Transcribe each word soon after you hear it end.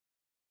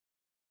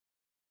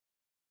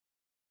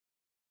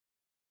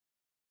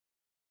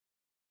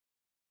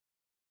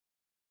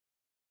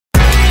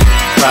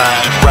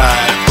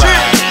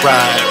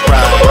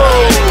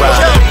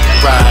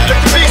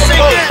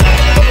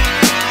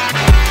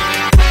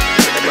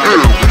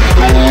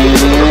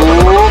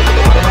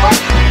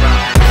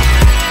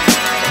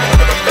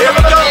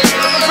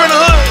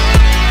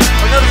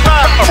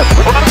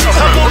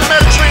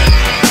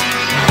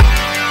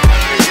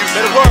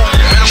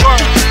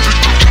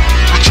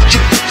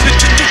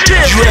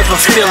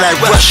Feel that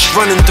rush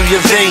running through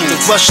your veins.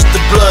 Rush is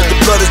the blood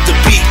is the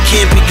beat,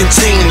 can't be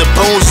contained. The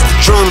bones is the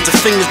drums, the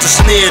fingers the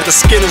snare, the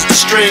skin is the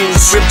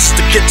strings. Ribs is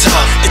the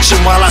guitar, itching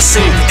while I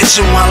sing,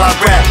 itching while I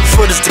rap.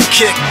 Foot is the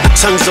kick, the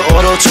tongue's the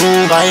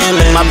auto-tune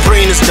violin. My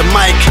brain is the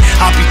mic,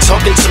 I be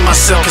talking to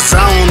myself, cause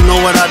I don't know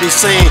what I be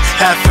saying.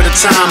 Half of the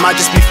time I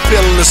just be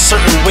feeling a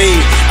certain way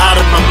out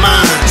of my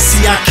mind.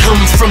 See, I come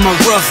from a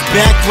rough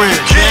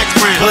background,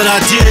 but I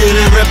did it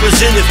and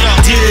represented,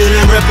 did it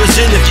and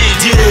represented,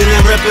 did it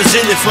and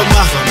represented for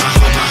my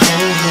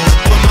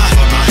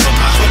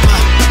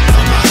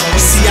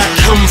See, I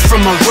come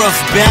from a rough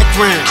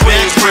background,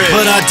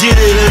 but I did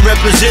it and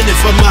represented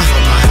for my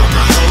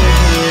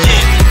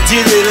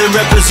Did it and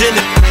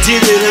represented, did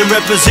it and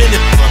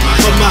represented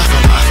for my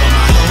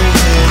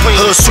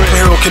Hood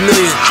superhero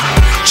chameleon,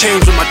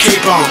 changed with my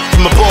cape on.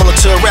 From a baller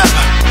to a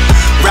rapper,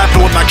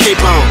 rapping with my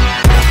cape on.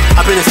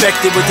 I've been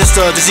infected with this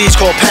disease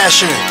called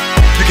passion.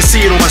 You can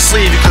see it on my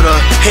sleeve, you could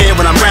hear it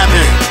when I'm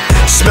rapping.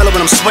 Smell it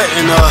when I'm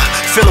sweating,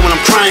 feel it when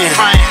I'm crying.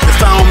 If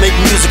I don't make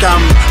music,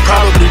 I'm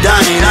probably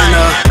dying. And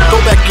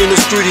go back in the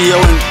studio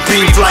and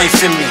breathe life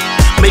in me.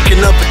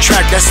 Making up a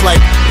track that's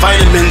like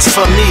vitamins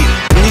for me.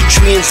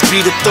 Nutrients be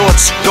the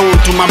thoughts going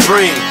through my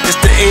brain. It's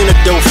the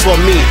antidote for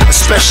me,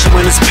 especially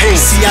when it's pain.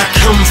 See, I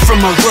come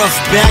from a rough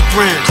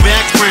background,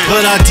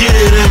 but I did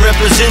it and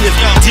represented,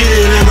 did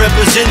it and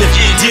represented,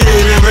 did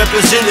it and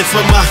represented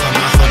for my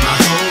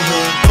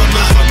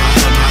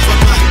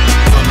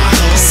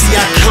See,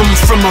 I come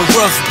from a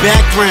rough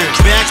background,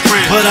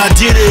 but I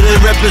did it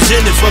and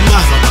represented for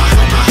my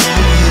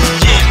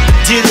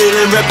Did it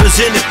and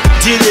represented,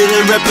 did it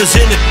and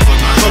represented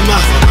for my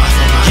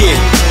Yeah,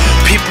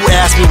 people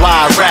ask me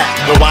why I rap,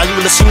 but why you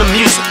listen to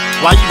music?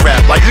 Why you rap?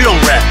 Why you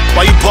don't rap?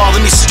 Why you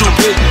bother me,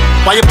 stupid?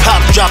 Why your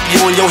pops drop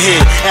you on your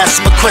head? Ask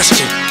him a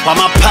question. Why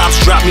my pops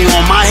drop me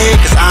on my head?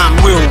 Cause I'm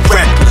real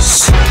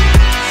reckless.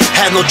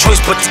 Had no choice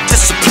but to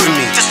discipline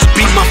me.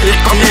 Beat my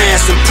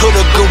ass and put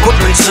a good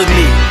whipping to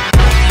me.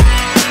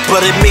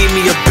 But it made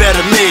me a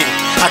better man.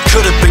 I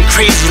could have been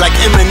crazy like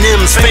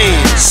Eminem's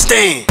fans.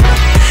 Stan.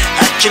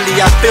 Actually,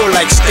 I feel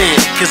like Stan,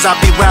 cause I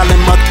be wildin'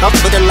 up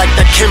with it like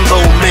that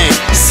Kimbo man.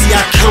 See,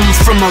 I come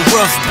from a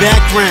rough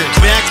background,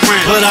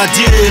 but I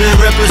did it and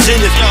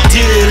represented,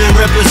 did it and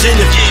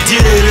represented,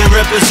 did it and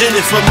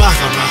represented for my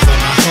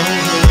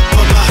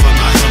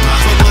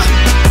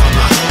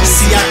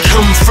See, I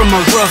come from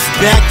a rough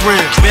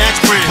background,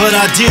 but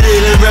I did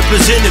it and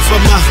represented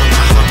for my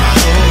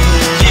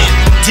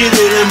Did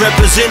it and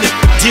represented,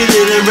 did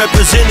it and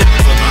represented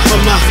for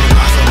my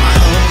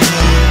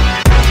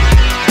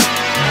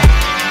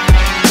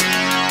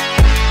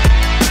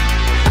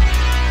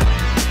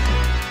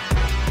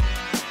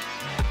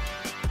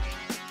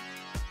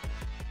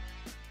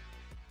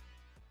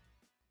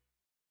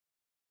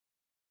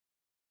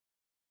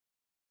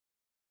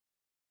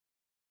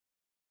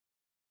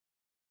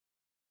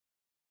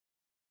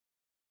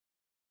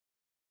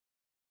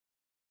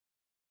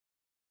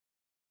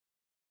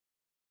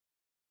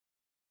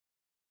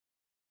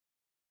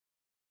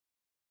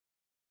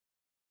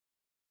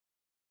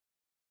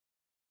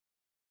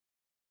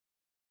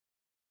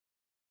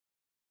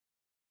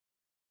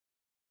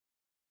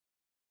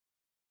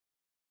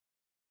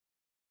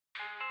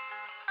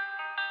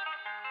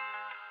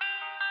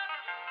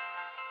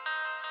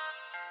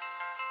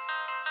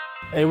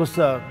Hey, what's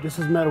up? This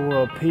is Metta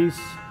World Peace,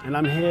 and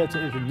I'm here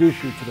to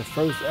introduce you to the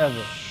first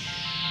ever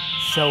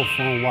cell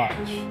phone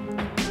watch.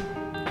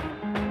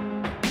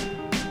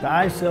 The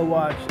iCell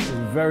watch is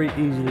very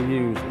easy to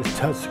use. It's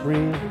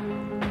touchscreen,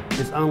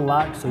 it's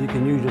unlocked so you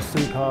can use your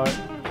SIM card,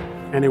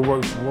 and it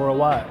works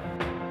worldwide.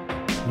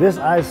 This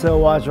iCell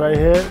watch right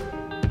here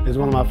is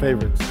one of my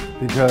favorites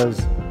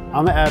because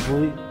I'm an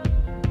athlete,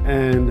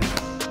 and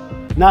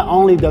not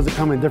only does it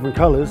come in different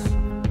colors,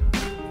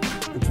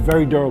 it's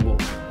very durable.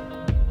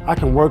 I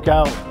can work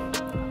out,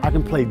 I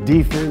can play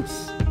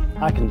defense,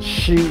 I can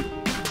shoot,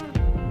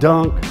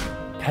 dunk,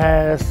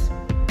 pass.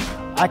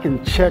 I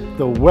can check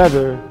the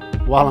weather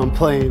while I'm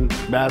playing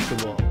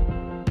basketball.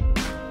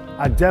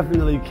 I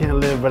definitely can't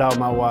live without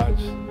my watch,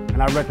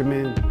 and I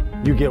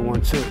recommend you get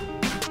one too.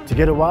 To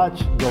get a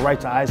watch, go right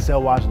to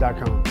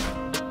iCellWatch.com.